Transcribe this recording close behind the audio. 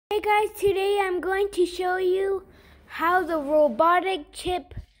guys, today I'm going to show you how the robotic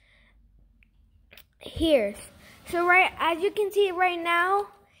Chip hears. So as you can see right now,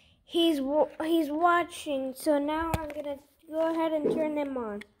 he's watching. So now I'm gonna go ahead and turn him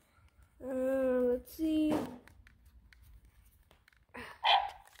on. Let's see.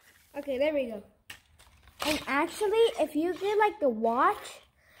 Okay, there we go. And actually, if you get like the watch,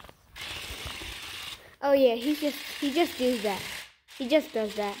 oh yeah, he just does that. He just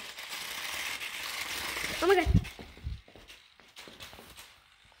does that. Oh my god.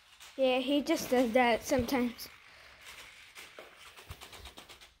 Yeah, he just does that sometimes.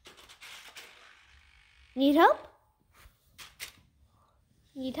 Need help?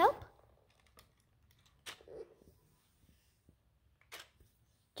 Need help?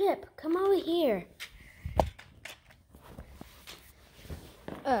 Chip, come over here.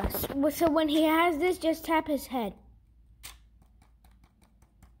 So when he has this, just tap his head.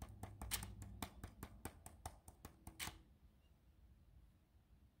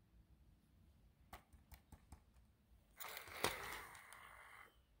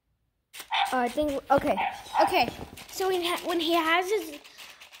 I think, okay. So when he has his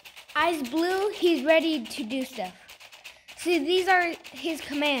eyes blue, he's ready to do stuff. See, these are his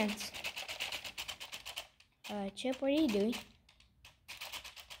commands. Chip, what are you doing?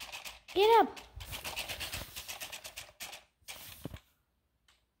 Get up.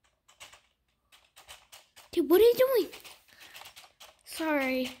 Dude, what are you doing?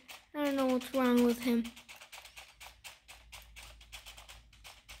 Sorry, I don't know what's wrong with him.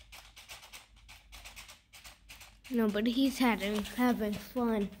 No, but he's having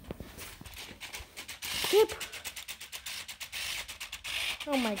fun. Chip.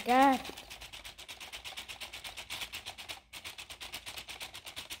 Oh my god.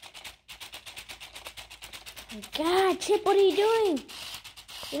 Oh my god, Chip, what are you doing?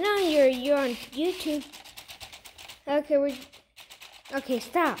 You know you're on YouTube. Okay,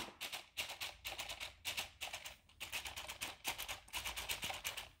 stop.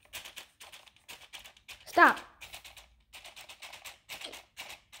 Stop.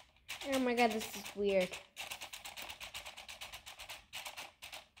 Oh my god, this is weird.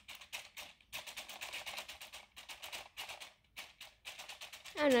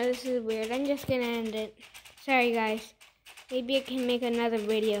 I don't know, this is weird. I'm just gonna end it. Sorry guys. Maybe I can make another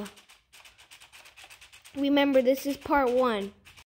video. Remember, this is part 1.